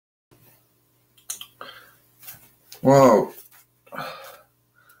Whoa.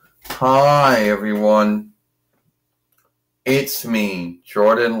 Hi, everyone. It's me,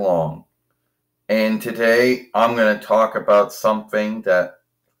 Jordan Long. And today I'm going to talk about something that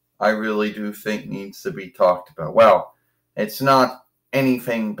I really do think needs to be talked about. Well, it's not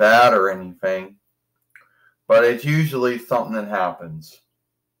anything bad or anything, but it's usually something that happens.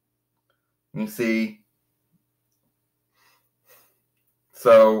 You see,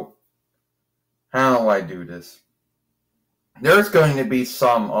 so how do I do this? There's going to be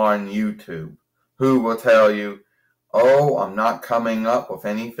some on YouTube who will tell you, oh, I'm not coming up with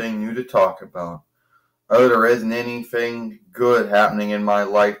anything new to talk about. Oh, there isn't anything good happening in my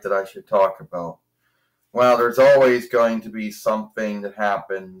life that I should talk about. Well, there's always going to be something that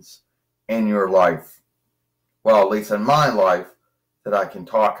happens in your life. Well, at least in my life, that I can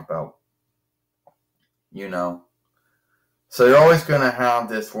talk about. So you're always going to have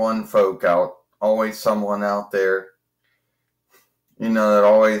this one folk out, always someone out there, that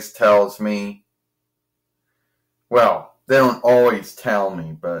always tells me, well, they don't always tell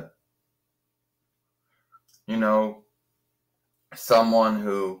me, but, someone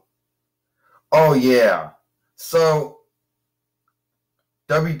who, oh yeah, so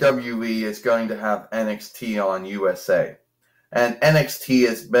WWE is going to have NXT on USA. And NXT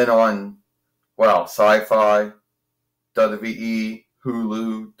has been on, Sci-Fi, WWE,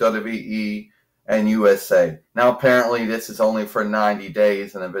 Hulu, WWE, and USA. Now, apparently, this is only for 90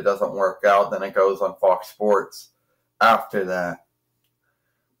 days, and if it doesn't work out, then it goes on Fox Sports after that.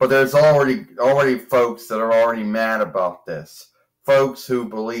 But there's already folks that are already mad about this. Folks who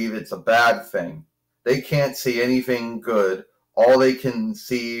believe it's a bad thing. They can't see anything good. All they can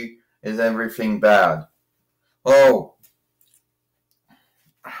see is everything bad. Oh.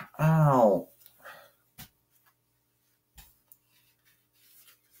 Ow.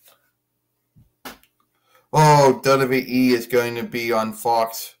 Oh, WWE is going to be on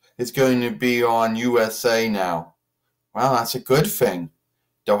Fox. It's going to be on USA now. Well, that's a good thing.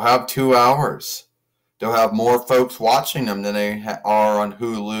 They'll have 2 hours. They'll have more folks watching them than they are on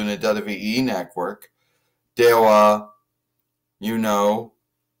Hulu and the WWE network. They'll,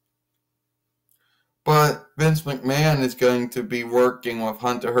 But Vince McMahon is going to be working with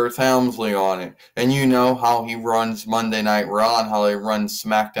Hunter Hearst Helmsley on it. And you know how he runs Monday Night Raw and how he runs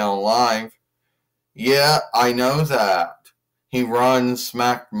SmackDown Live. Yeah, I know that. He runs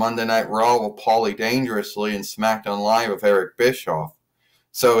Monday Night Raw with Paulie Dangerously and SmackDown Live with Eric Bischoff.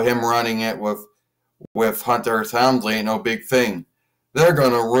 So him running it with Hunter Hearst Helmsley ain't no big thing. They're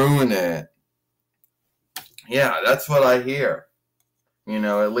going to ruin it. Yeah, that's what I hear.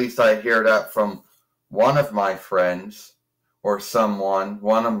 At least I hear that from one of my friends or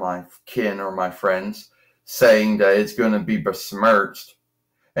one of my kin or my friends, saying that it's going to be besmirched.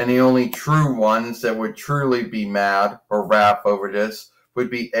 And the only true ones that would truly be mad or wrath over this would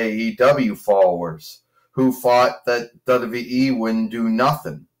be AEW followers who thought that WWE wouldn't do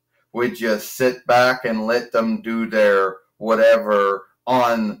nothing, would just sit back and let them do their whatever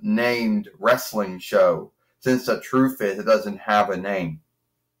unnamed wrestling show, since the truth is it doesn't have a name.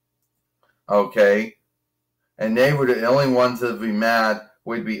 Okay? And they were the only ones that would be mad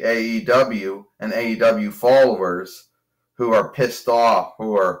would be AEW and AEW followers who are pissed off,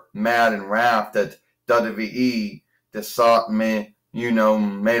 who are mad and wrath that WWE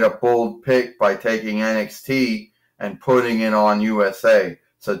made a bold pick by taking NXT and putting it on USA.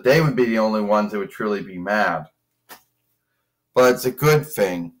 So they would be the only ones that would truly be mad. But it's a good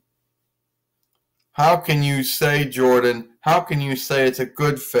thing. How can you say, Jordan, it's a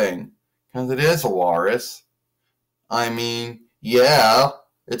good thing? Because it is, Alaris. I mean, yeah,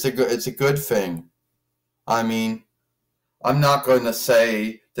 it's a good thing. I mean, I'm not going to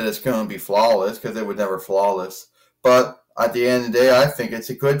say that it's going to be flawless, because it would never flawless. But at the end of the day, I think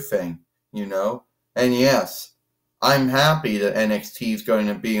it's a good thing, And yes, I'm happy that NXT is going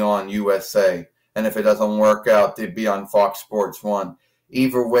to be on USA. And if it doesn't work out, they'd be on Fox Sports 1.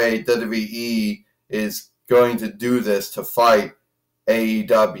 Either way, WWE is going to do this to fight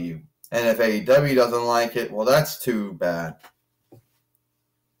AEW. And if AEW doesn't like it, well, that's too bad.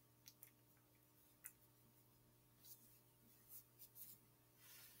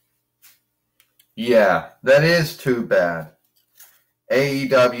 Yeah, that is too bad.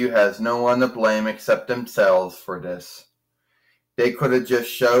 AEW has no one to blame except themselves for this. They could have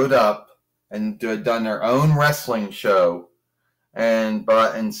just showed up and done their own wrestling show,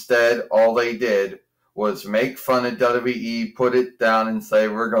 but instead all they did was make fun of WWE, put it down, and say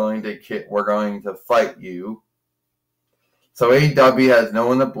we're going to fight you. So AEW has no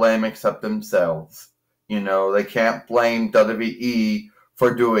one to blame except themselves. They can't blame WWE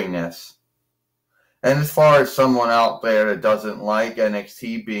for doing this. And as far as someone out there that doesn't like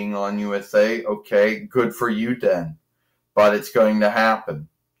NXT being on USA, okay, good for you then. But it's going to happen.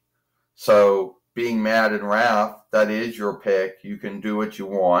 So being mad and wrath, that is your pick. You can do what you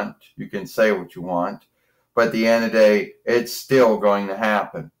want. You can say what you want. But at the end of the day, it's still going to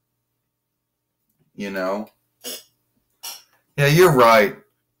happen. You know? Yeah, you're right.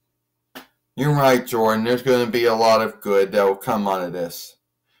 You're right, Jordan. There's going to be a lot of good that will come out of this.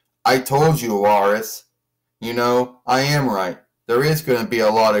 I told you, Loris. You know, I am right. There is going to be a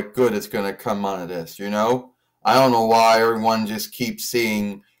lot of good that's going to come out of this, you know? I don't know why everyone just keeps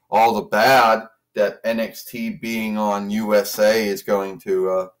seeing all the bad that NXT being on USA is going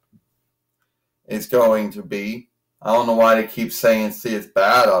to be. I don't know why they keep saying see it's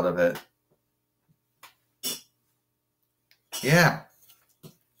bad out of it. Yeah.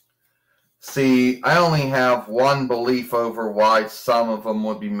 See, I only have one belief over why some of them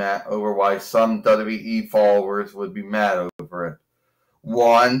would be mad over why some WWE followers would be mad over it.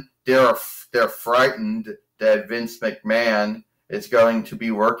 One, they're frightened that Vince McMahon is going to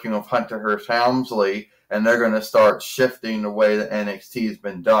be working with Hunter Hearst Helmsley, and they're going to start shifting the way that NXT has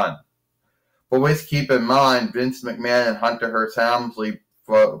been done. But let's keep in mind, Vince McMahon and Hunter Hearst Helmsley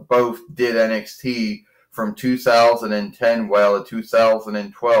both did NXT from 2010 well to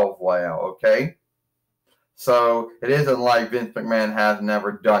 2012 well, okay? So it isn't like Vince McMahon has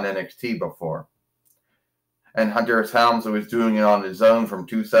never done NXT before. And Hunter Hearst Helmsley was doing it on his own from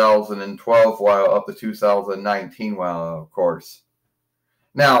 2012 while up to 2019 while, of course.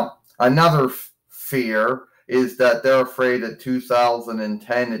 Now, another fear is that they're afraid that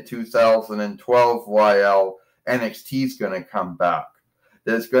 2010 to 2012 while NXT is going to come back.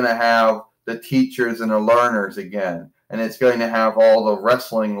 That it's going to have the teachers and the learners again. And it's going to have all the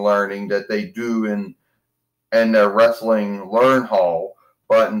wrestling learning that they do in their wrestling learn hall,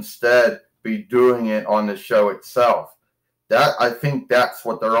 but instead be doing it on the show itself. I think that's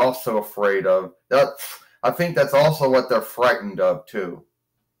what they're also afraid of. I think that's also what they're frightened of too.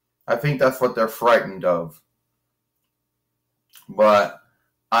 I think that's what they're frightened of. But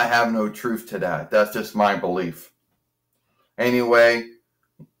I have no truth to that. That's just my belief. Anyway,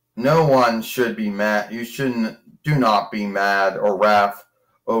 no one should be mad. Do not be mad or wrath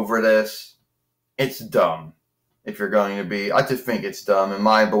over this. It's dumb. If you're going to be, I just think it's dumb. In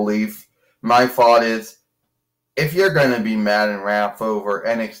my belief, my thought is, if you're going to be mad and wrath over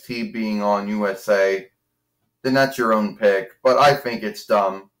NXT being on USA, then that's your own pick. But I think it's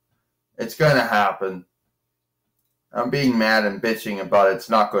dumb. It's going to happen. I'm being mad and bitching about it's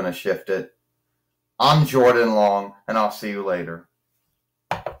not going to shift it. I'm Jordan Long, and I'll see you later.